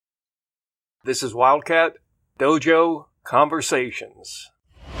This is Wildcat Dojo Conversations.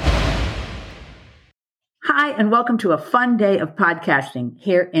 Hi, and welcome to a fun day of podcasting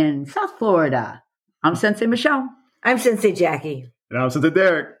here in South Florida. I'm Sensei Michelle. I'm Sensei Jackie. And I'm Sensei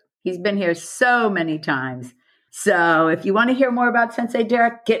Derek. He's been here so many times. So if you want to hear more about Sensei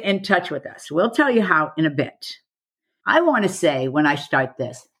Derek, get in touch with us. We'll tell you how in a bit. I want to say when I start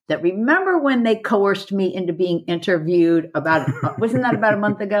this, that remember when they coerced me into being interviewed wasn't that about a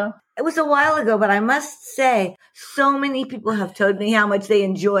month ago? It was a while ago, but I must say, so many people have told me how much they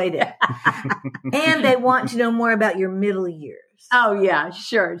enjoyed it. And they want to know more about your middle years. Oh, yeah,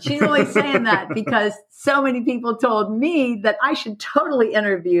 sure. She's only saying that because so many people told me that I should totally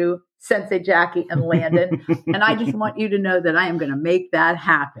interview Sensei Jackie and Landon. And I just want you to know that I am going to make that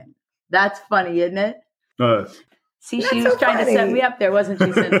happen. That's funny, isn't it? See, she was trying to set me up there, wasn't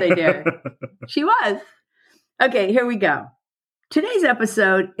she, Sensei Derek? She was. Okay, here we go. Today's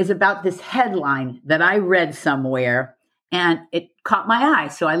episode is about this headline that I read somewhere, and it caught my eye,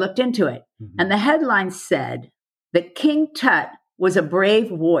 so I looked into it. Mm-hmm. And the headline said that King Tut was a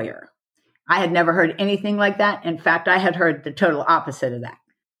brave warrior. I had never heard anything like that. In fact, I had heard the total opposite of that.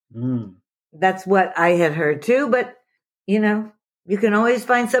 Mm. That's what I had heard too, but, you can always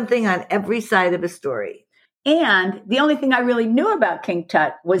find something on every side of a story. And the only thing I really knew about King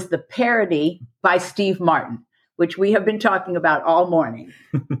Tut was the parody by Steve Martin, which we have been talking about all morning.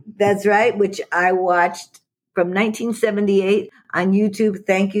 That's right, which I watched from 1978 on YouTube.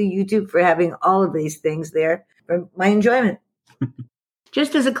 Thank you, YouTube, for having all of these things there for my enjoyment.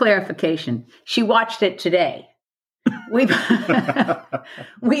 Just as a clarification, she watched it today. We both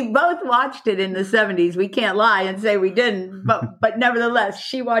watched it in the 70s. We can't lie and say we didn't, but nevertheless,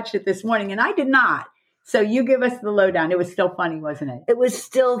 she watched it this morning and I did not. So you give us the lowdown. It was still funny, wasn't it? It was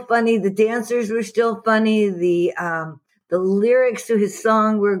still funny. The dancers were still funny. The lyrics to his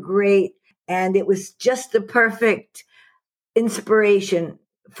song were great. And it was just the perfect inspiration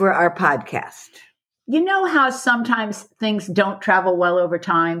for our podcast. You know how sometimes things don't travel well over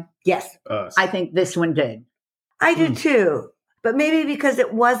time? Yes. I think this one did. I do too. But maybe because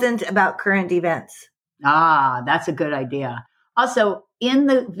it wasn't about current events. Ah, that's a good idea. Also, in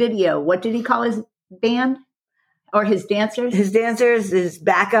the video, what did he call his band or his dancers? His dancers, his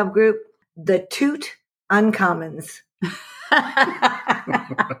backup group, the Toot Uncommons.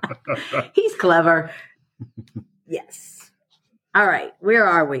 He's clever. Yes. All right. Where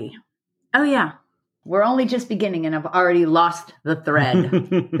are we? Oh, yeah. We're only just beginning and I've already lost the thread.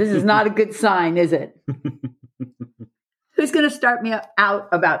 This is not a good sign, is it? Who's going to start me out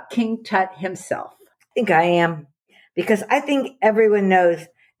about King Tut himself? I think I am. Because I think everyone knows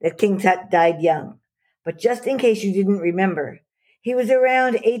that King Tut died young. But just in case you didn't remember, he was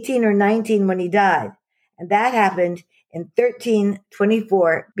around 18 or 19 when he died. And that happened in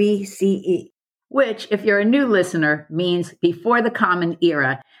 1324 BCE. Which, if you're a new listener, means before the Common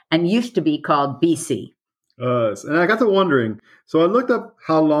Era and used to be called BC. And I got to wondering, so I looked up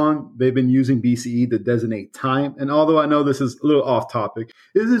how long they've been using BCE to designate time. And although I know this is a little off topic,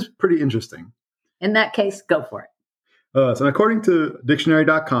 this is pretty interesting. In that case, go for it. So according to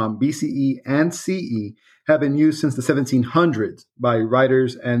dictionary.com, BCE and CE have been used since the 1700s by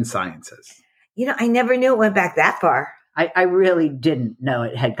writers and scientists. I never knew it went back that far. I really didn't know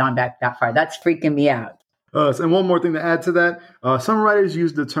it had gone back that far. That's freaking me out. And one more thing to add to that, some writers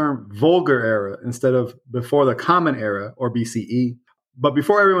use the term vulgar era instead of before the Common Era or BCE. But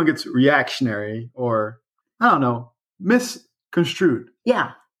before everyone gets reactionary or, misconstrued.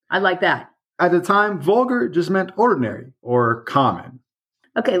 Yeah, I like that. At the time, vulgar just meant ordinary or common.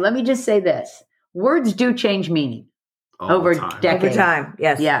 Okay, let me just say this. Words do change meaning over decades. Over time,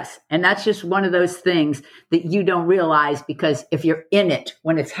 yes. Yes, and that's just one of those things that you don't realize because if you're in it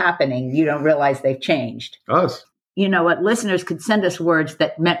when it's happening, you don't realize they've changed. Us. You know what? Listeners could send us words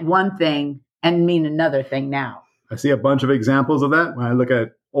that meant one thing and mean another thing now. I see a bunch of examples of that when I look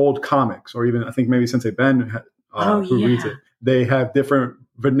at old comics or even I think maybe Sensei Ben who reads it. They have different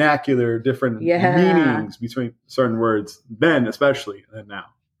vernacular, different meanings between certain words, then especially, and now.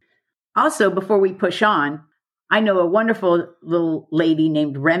 Also, before we push on, I know a wonderful little lady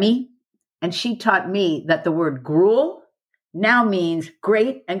named Remy, and she taught me that the word gruel now means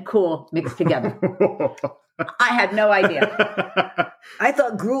great and cool mixed together. I had no idea. I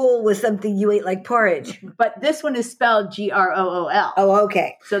thought gruel was something you ate like porridge. But this one is spelled Grool. Oh,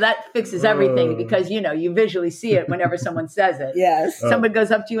 okay. So that fixes everything because, you visually see it whenever someone says it. Yes. Someone goes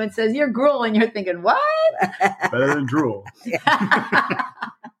up to you and says, "You're gruel," and you're thinking, what? Better than drool.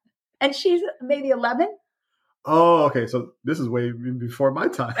 And she's maybe 11? Oh, okay. So this is way before my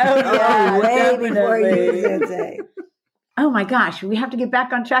time. Oh, yeah, way definitely. before you, Sensei. Oh my gosh, we have to get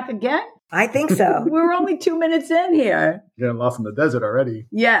back on track again? I think so. We're only 2 minutes in here. Getting lost in the desert already.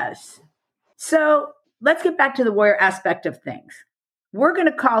 Yes. So let's get back to the warrior aspect of things. We're going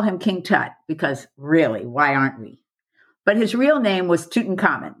to call him King Tut because really, why aren't we? But his real name was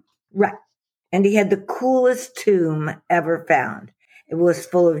Tutankhamun. Right. And he had the coolest tomb ever found. It was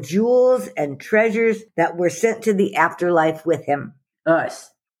full of jewels and treasures that were sent to the afterlife with him.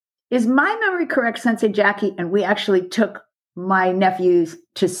 Us. Is my memory correct, Sensei Jackie? And we actually took my nephews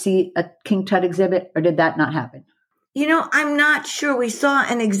to see a King Tut exhibit, or did that not happen? You know, I'm not sure. We saw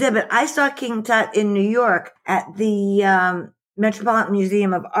an exhibit. I saw King Tut in New York at the Metropolitan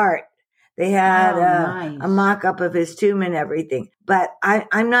Museum of Art. They had nice. A mock-up of his tomb and everything. But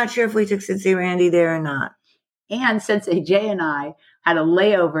I'm not sure if we took Sensei Randy there or not. And Sensei Jay and I had a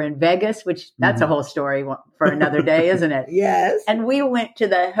layover in Vegas, which that's a whole story for another day, isn't it? Yes. And we went to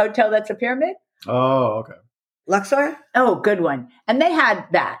the hotel that's a pyramid. Oh, okay. Luxor? Oh, good one. And they had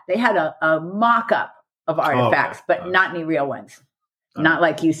that. They had a mock-up of artifacts, but not any real ones. Not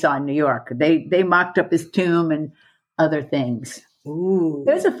like you saw in New York. They mocked up his tomb and other things. Ooh.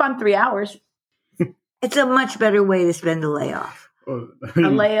 It was a fun 3 hours. It's a much better way to spend a layoff. Oh, A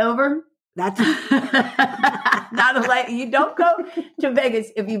layover? That's Not a lay. You don't go to Vegas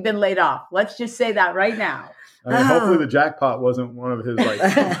if you've been laid off. Let's just say that right now. I mean, hopefully the jackpot wasn't one of his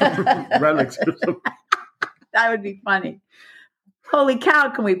relics or something. That would be funny. Holy cow,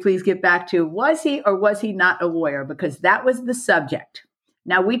 can we please get back to, was he or was he not a warrior? Because that was the subject.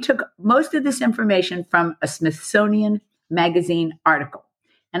 Now, we took most of this information from a Smithsonian Magazine article.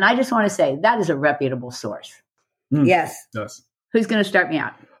 And I just want to say that is a reputable source. Yes. Yes. Who's going to start me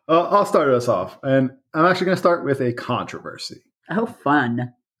out? I'll start us off. And I'm actually going to start with a controversy. Oh,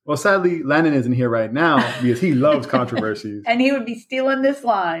 fun. Well, sadly, Landon isn't here right now because he loves controversies. And he would be stealing this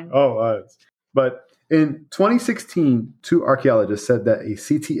line. Oh, but in 2016, 2 archaeologists said that a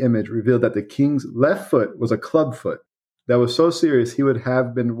CT image revealed that the king's left foot was a club foot that was so serious he would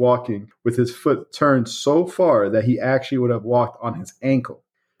have been walking with his foot turned so far that he actually would have walked on his ankle.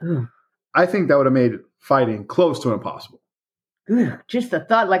 Ooh. I think that would have made fighting close to impossible. Ooh, just the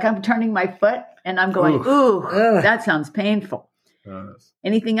thought, like I'm turning my foot and I'm going, ooh, that sounds painful.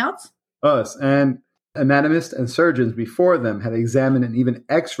 Anything else? And anatomists and surgeons before them had examined and even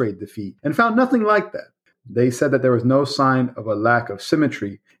x-rayed the feet and found nothing like that. They said that there was no sign of a lack of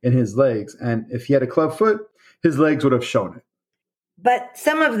symmetry in his legs, and if he had a club foot, his legs would have shown it. But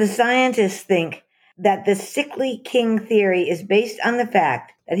some of the scientists think that the sickly king theory is based on the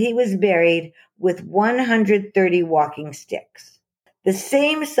fact that he was buried with 130 walking sticks. The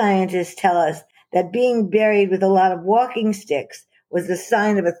same scientists tell us that being buried with a lot of walking sticks was a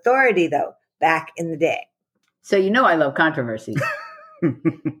sign of authority, though, back in the day. So you know I love controversy.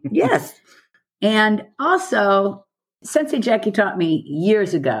 Yes. And also, Sensei Jackie taught me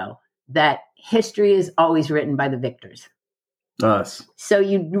years ago that history is always written by the victors. Us. So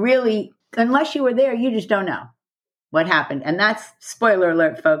you really, unless you were there, you just don't know what happened. And that's, spoiler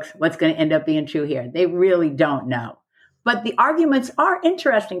alert, folks, what's going to end up being true here. They really don't know. But the arguments are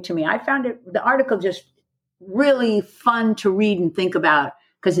interesting to me. I found the article just really fun to read and think about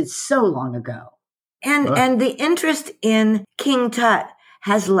because it's so long ago. And the interest in King Tut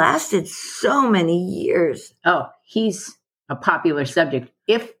has lasted so many years. Oh, he's a popular subject.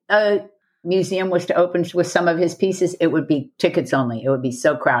 If a museum was to open with some of his pieces, it would be tickets only. It would be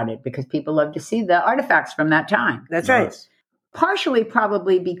so crowded because people love to see the artifacts from that time. That's right. Partially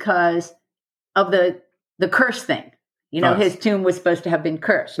probably because of the curse thing. You know, his tomb was supposed to have been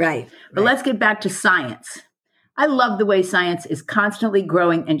cursed. Right. But let's get back to science. I love the way science is constantly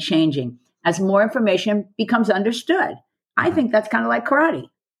growing and changing as more information becomes understood. I think that's kind of like karate,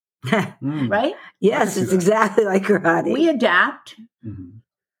 right? Yes, it's exactly like karate. We adapt. Mm-hmm.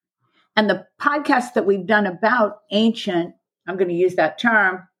 And the podcast that we've done about ancient, I'm going to use that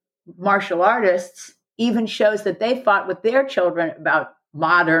term, martial artists, even shows that they fought with their children about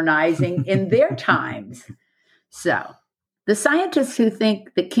modernizing in their times. So the scientists who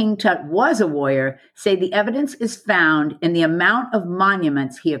think that King Tut was a warrior say the evidence is found in the amount of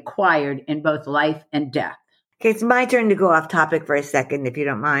monuments he acquired in both life and death. Okay, it's my turn to go off topic for a second, if you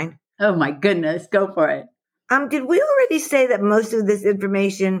don't mind. Oh my goodness, go for it. Did we already say that most of this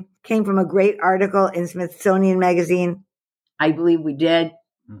information came from a great article in Smithsonian Magazine? I believe we did.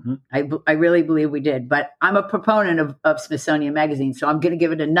 Mm-hmm. I really believe we did. But I'm a proponent of Smithsonian Magazine, so I'm going to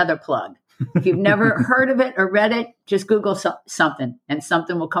give it another plug. If you've never heard of it or read it, just Google something, and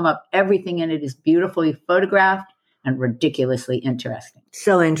something will come up. Everything in it is beautifully photographed and ridiculously interesting.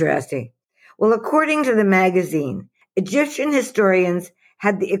 So interesting. Well, according to the magazine, Egyptian historians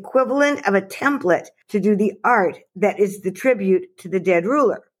had the equivalent of a template to do the art that is the tribute to the dead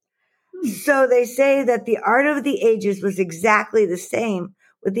ruler. So they say that the art of the ages was exactly the same,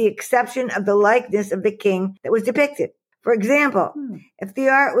 with the exception of the likeness of the king that was depicted. For example, if the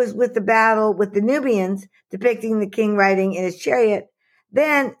art was with the battle with the Nubians, depicting the king riding in his chariot,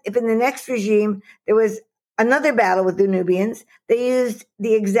 then if in the next regime there was another battle with the Nubians, they used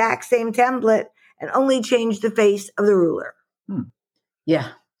the exact same template and only changed the face of the ruler. Yeah.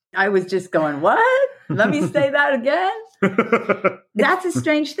 I was just going, what? Let me say that again. That's a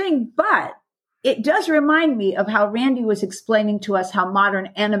strange thing, but it does remind me of how Randy was explaining to us how modern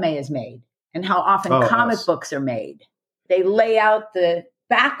anime is made and how often comic books are made. They lay out the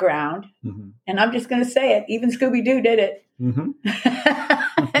background, and I'm just going to say it, even Scooby-Doo did it.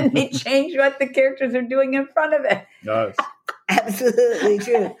 And they change what the characters are doing in front of it. Yes. Absolutely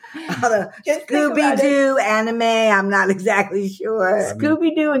true. Although Scooby-Doo anime, I'm not exactly sure.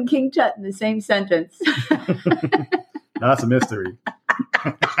 Scooby-Doo and King Tut in the same sentence. That's a mystery.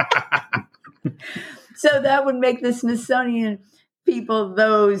 So that would make the Smithsonian people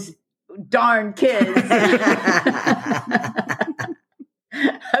those darn kids.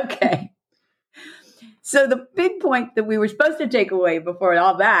 Okay. So the big point that we were supposed to take away before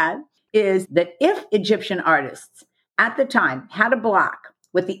all that is that if Egyptian artists at the time had a block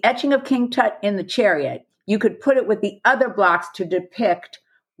with the etching of King Tut in the chariot, you could put it with the other blocks to depict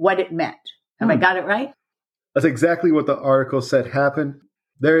what it meant. Have I got it right? That's exactly what the article said happened.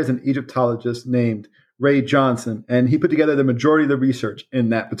 There is an Egyptologist named Ray Johnson, and he put together the majority of the research in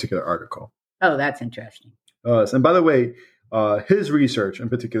that particular article. Oh, that's interesting. And by the way, his research in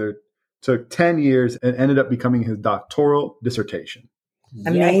particular took 10 years and ended up becoming his doctoral dissertation.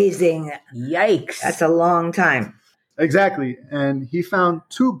 Amazing. Yikes. That's a long time. Exactly. And he found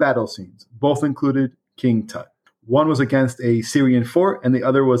 2 battle scenes. Both included King Tut. One was against a Syrian fort and the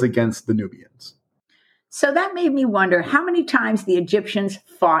other was against the Nubians. So that made me wonder how many times the Egyptians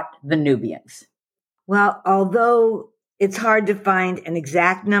fought the Nubians. Well, although it's hard to find an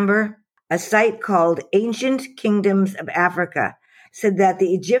exact number, a site called Ancient Kingdoms of Africa said that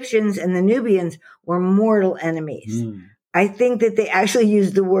the Egyptians and the Nubians were mortal enemies. I think that they actually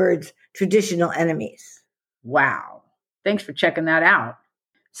used the words traditional enemies. Wow. Thanks for checking that out.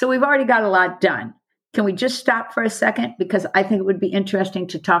 So we've already got a lot done. Can we just stop for a second? Because I think it would be interesting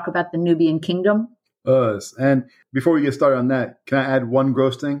to talk about the Nubian kingdom. And before we get started on that, can I add one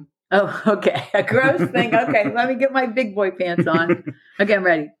gross thing? Oh, okay. A gross thing. Okay. Let me get my big boy pants on. Okay, I'm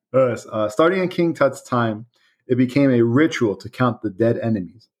ready. Starting in King Tut's time, it became a ritual to count the dead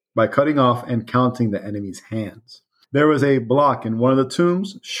enemies by cutting off and counting the enemy's hands. There was a block in one of the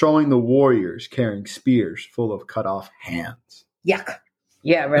tombs showing the warriors carrying spears full of cut off hands. Yuck.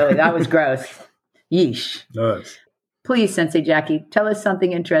 Yeah, really. That was gross. Yeesh. Yes. Please, Sensei Jackie, tell us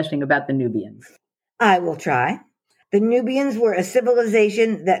something interesting about the Nubians. I will try. The Nubians were a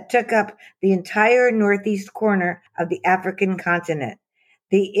civilization that took up the entire northeast corner of the African continent.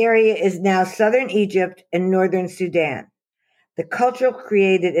 The area is now southern Egypt and northern Sudan. The culture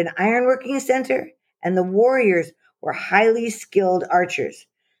created an ironworking center, and the warriors were highly skilled archers.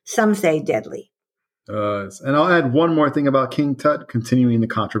 Some say deadly. And I'll add one more thing about King Tut, continuing the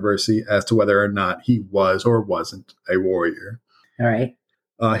controversy as to whether or not he was or wasn't a warrior. All right.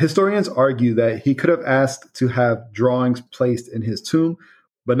 Historians argue that he could have asked to have drawings placed in his tomb,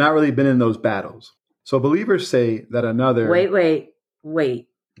 but not really been in those battles. So believers say that another... Wait.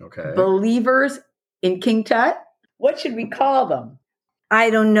 Okay. Believers in King Tut? What should we call them? I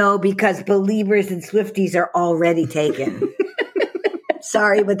don't know, because believers and Swifties are already taken.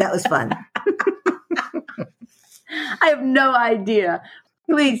 Sorry, but that was fun. I have no idea.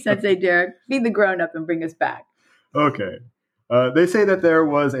 Please, Sensei Derek, be the grown-up and bring us back. Okay. They say that there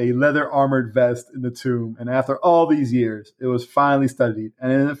was a leather armored vest in the tomb, and after all these years, it was finally studied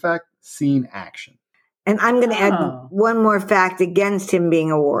and, in fact, seen action. And I'm going to add one more fact against him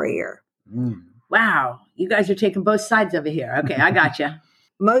being a warrior. Wow. You guys are taking both sides of it here. Okay, I gotcha.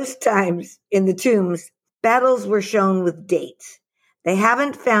 Most times in the tombs, battles were shown with dates. They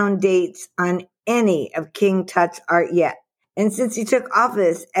haven't found dates on any of King Tut's art yet. And since he took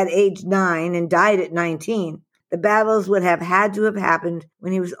office at age 9 and died at 19, the battles would have had to have happened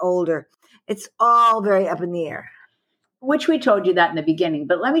when he was older. It's all very up in the air. Which we told you that in the beginning.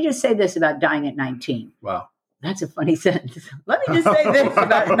 But let me just say this about dying at 19. Wow. That's a funny sentence. Let me just say this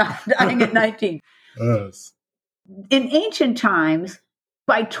about not dying at 19. Yes. In ancient times,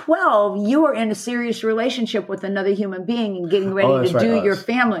 by 12, you were in a serious relationship with another human being and getting ready to do your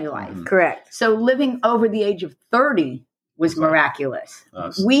family life. Correct. So living over the age of 30 was miraculous.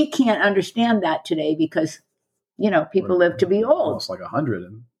 We can't understand that today because people live to be old. Almost like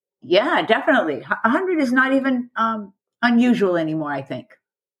 100. Yeah, definitely. 100 is not even unusual anymore, I think.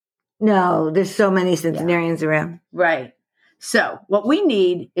 No, there's so many centenarians around. Right. So what we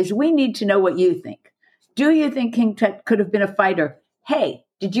need to know what you think. Do you think King Tut could have been a fighter? Hey,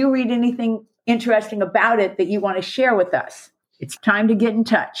 did you read anything interesting about it that you want to share with us? It's time to get in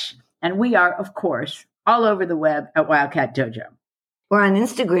touch. And we are, of course, all over the web at Wildcat Dojo. We're on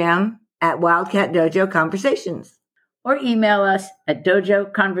Instagram at Wildcat Dojo Conversations. Or email us at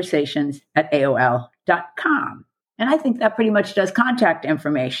dojoconversations@aol.com. And I think that pretty much does contact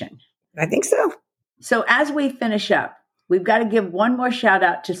information. I think so. So as we finish up, we've got to give one more shout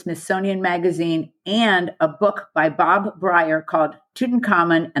out to Smithsonian Magazine and a book by Bob Breyer called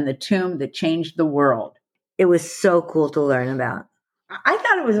Tutankhamun and the Tomb That Changed the World. It was so cool to learn about. I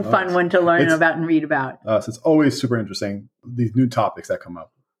thought it was a fun one to learn about and read about. So it's always super interesting, these new topics that come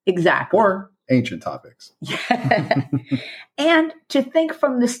up. Exactly. Or ancient topics. Yeah. And to think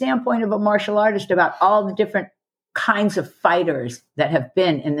from the standpoint of a martial artist about all the different kinds of fighters that have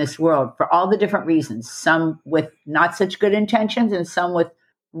been in this world for all the different reasons, some with not such good intentions and some with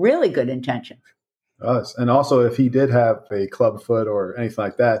really good intentions. Us. And also if he did have a club foot or anything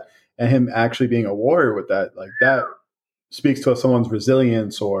like that, and him actually being a warrior with that, like that speaks to someone's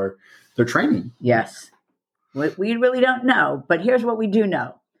resilience or their training. Yes. We really don't know, but here's what we do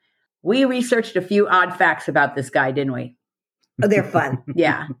know. We researched a few odd facts about this guy, didn't we? Oh, they're fun.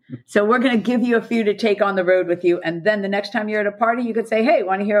 Yeah. So we're going to give you a few to take on the road with you. And then the next time you're at a party, you could say, hey,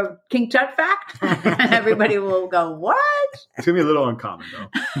 want to hear a King Tut fact? And everybody will go, what? It's going to be a little uncommon, though.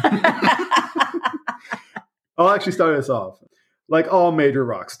 I'll actually start us off. Like all major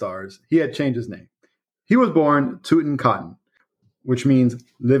rock stars, he had changed his name. He was born Tutankhamun, which means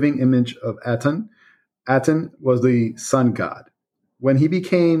living image of Aten. Aten was the sun god. When he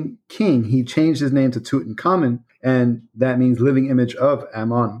became king, he changed his name to Tutankhamun, and that means living image of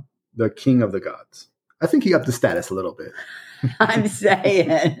Amun, the king of the gods. I think he upped the status a little bit. I'm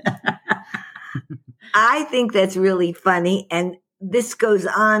saying. I think that's really funny, and this goes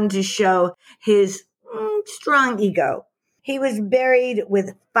on to show his strong ego. He was buried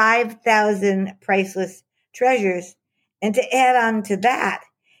with 5,000 priceless treasures, and to add on to that,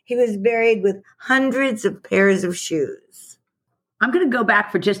 he was buried with hundreds of pairs of shoes. I'm going to go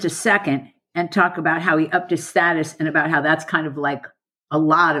back for just a second and talk about how he upped his status and about how that's kind of like a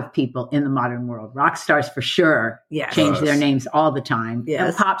lot of people in the modern world. Rock stars for sure change their names all the time. Yes.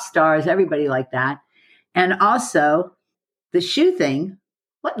 And pop stars, everybody like that. And also the shoe thing.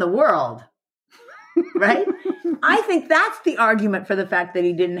 What in the world? Right? I think that's the argument for the fact that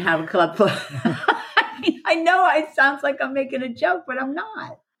he didn't have a club foot. I know it sounds like I'm making a joke, but I'm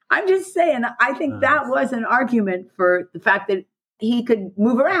not. I'm just saying, I think that was an argument for the fact that he could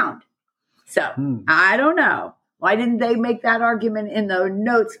move around. So I don't know. Why didn't they make that argument in the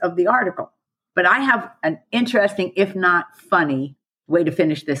notes of the article? But I have an interesting, if not funny, way to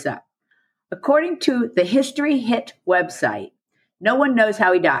finish this up. According to the History Hit website, no one knows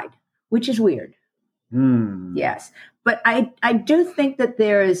how he died, which is weird. Yes. But I do think that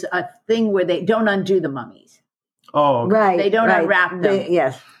there is a thing where they don't undo the mummies. Oh, okay. Right. They don't unwrap them.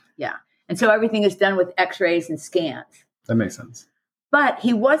 Yes. Yeah. And so everything is done with x-rays and scans. That makes sense. But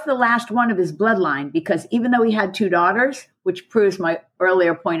he was the last one of his bloodline because even though he had 2 daughters, which proves my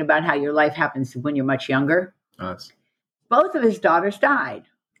earlier point about how your life happens when you're much younger, both of his daughters died.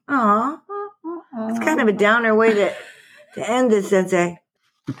 Aw. It's kind of a downer way to end this, Sensei.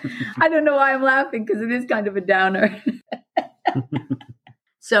 I don't know why I'm laughing because it is kind of a downer.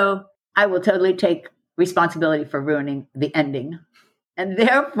 So I will totally take responsibility for ruining the ending. And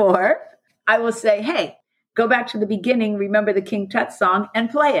therefore, I will say, hey, go back to the beginning, remember the King Tut song, and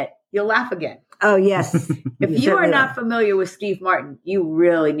play it. You'll laugh again. Oh, yes. If you are not familiar with Steve Martin, you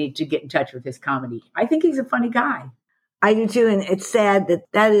really need to get in touch with his comedy. I think he's a funny guy. I do too, and it's sad that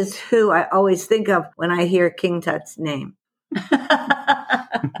that is who I always think of when I hear King Tut's name.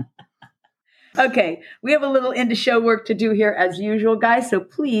 Okay, we have a little end of show work to do here as usual, guys. So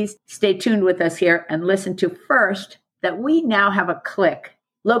please stay tuned with us here and listen to first that we now have a click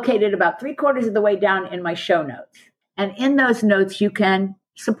located about 3/4 of the way down in my show notes. And in those notes, you can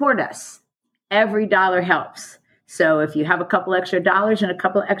support us. Every dollar helps. So if you have a couple extra dollars and a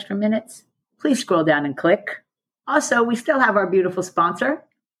couple extra minutes, please scroll down and click. Also, we still have our beautiful sponsor,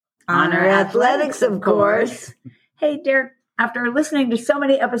 Honor Athletics, of course. Hey, Derek, after listening to so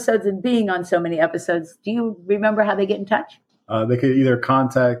many episodes and being on so many episodes, do you remember how they get in touch? They could either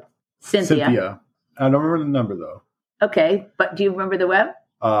contact Cynthia. I don't remember the number, though. Okay, but do you remember the web?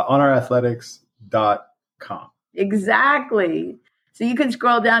 honorathletics.com. Exactly. So you can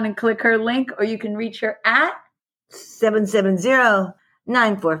scroll down and click her link, or you can reach her at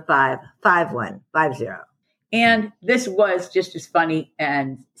 770-945-5150. And this was just as funny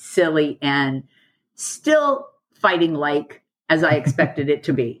and silly and still fighting like as I expected it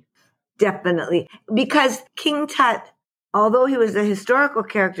to be. Definitely. Because King Tut, although he was a historical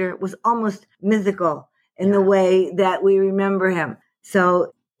character, was almost mythical in the way that we remember him.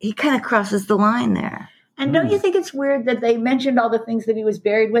 So he kind of crosses the line there. And don't you think it's weird that they mentioned all the things that he was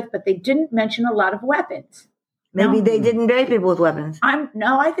buried with, but they didn't mention a lot of weapons? Maybe they didn't bury people with weapons.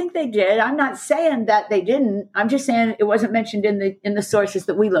 I think they did. I'm not saying that they didn't. I'm just saying it wasn't mentioned in the sources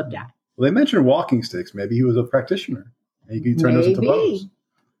that we looked at. Well, they mentioned walking sticks. Maybe he was a practitioner. And he could turn those into bows.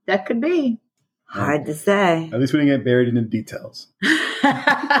 That could be. Hard to say. At least we didn't get buried in the details.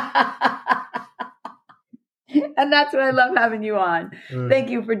 And that's what I love having you on. Thank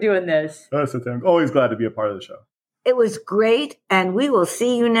you for doing this. I'm always glad to be a part of the show. It was great, and we will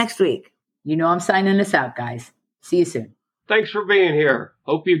see you next week. You know I'm signing us out, guys. See you soon. Thanks for being here.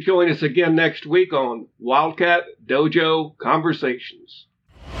 Hope you join us again next week on Wildcat Dojo Conversations.